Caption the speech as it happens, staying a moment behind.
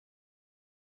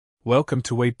Welcome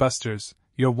to Waitbusters,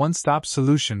 your one-stop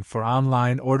solution for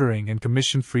online ordering and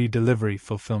commission-free delivery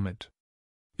fulfillment.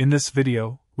 In this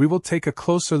video, we will take a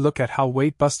closer look at how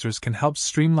Waitbusters can help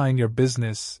streamline your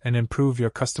business and improve your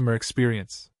customer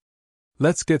experience.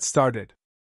 Let's get started.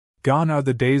 Gone are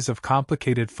the days of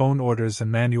complicated phone orders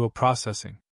and manual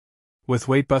processing. With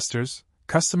Waitbusters,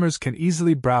 customers can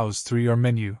easily browse through your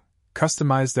menu,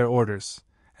 customize their orders,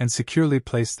 and securely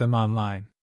place them online.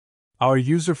 Our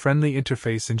user-friendly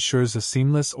interface ensures a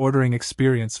seamless ordering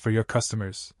experience for your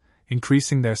customers,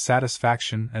 increasing their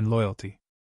satisfaction and loyalty.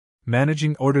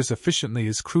 Managing orders efficiently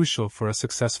is crucial for a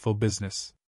successful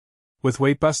business. With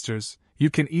Waitbusters, you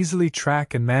can easily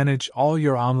track and manage all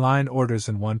your online orders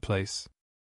in one place.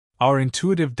 Our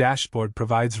intuitive dashboard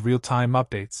provides real-time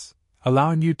updates,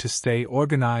 allowing you to stay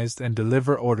organized and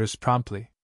deliver orders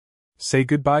promptly. Say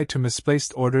goodbye to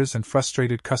misplaced orders and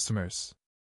frustrated customers.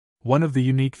 One of the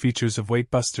unique features of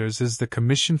Waitbusters is the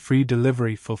commission-free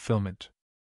delivery fulfillment.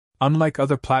 Unlike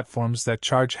other platforms that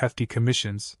charge hefty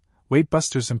commissions,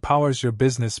 Waitbusters empowers your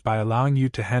business by allowing you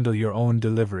to handle your own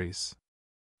deliveries.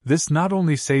 This not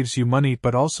only saves you money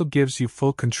but also gives you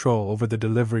full control over the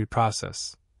delivery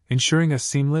process, ensuring a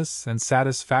seamless and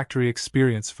satisfactory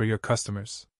experience for your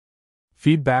customers.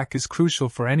 Feedback is crucial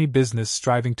for any business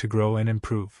striving to grow and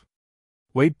improve.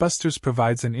 Waitbusters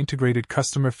provides an integrated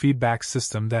customer feedback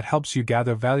system that helps you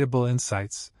gather valuable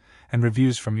insights and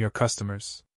reviews from your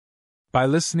customers. By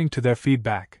listening to their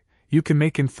feedback, you can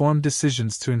make informed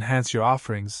decisions to enhance your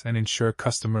offerings and ensure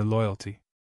customer loyalty.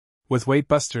 With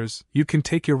Waitbusters, you can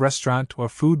take your restaurant or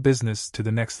food business to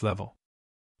the next level.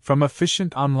 From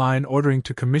efficient online ordering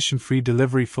to commission-free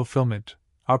delivery fulfillment,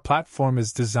 our platform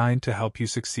is designed to help you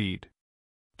succeed.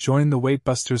 Join the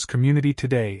Waitbusters community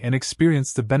today and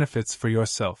experience the benefits for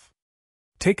yourself.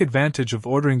 Take advantage of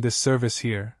ordering this service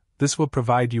here. This will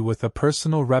provide you with a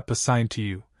personal rep assigned to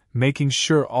you, making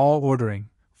sure all ordering,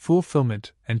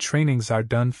 fulfillment, and trainings are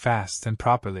done fast and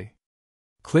properly.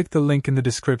 Click the link in the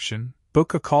description,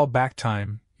 book a call back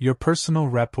time. Your personal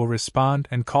rep will respond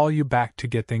and call you back to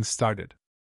get things started.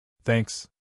 Thanks.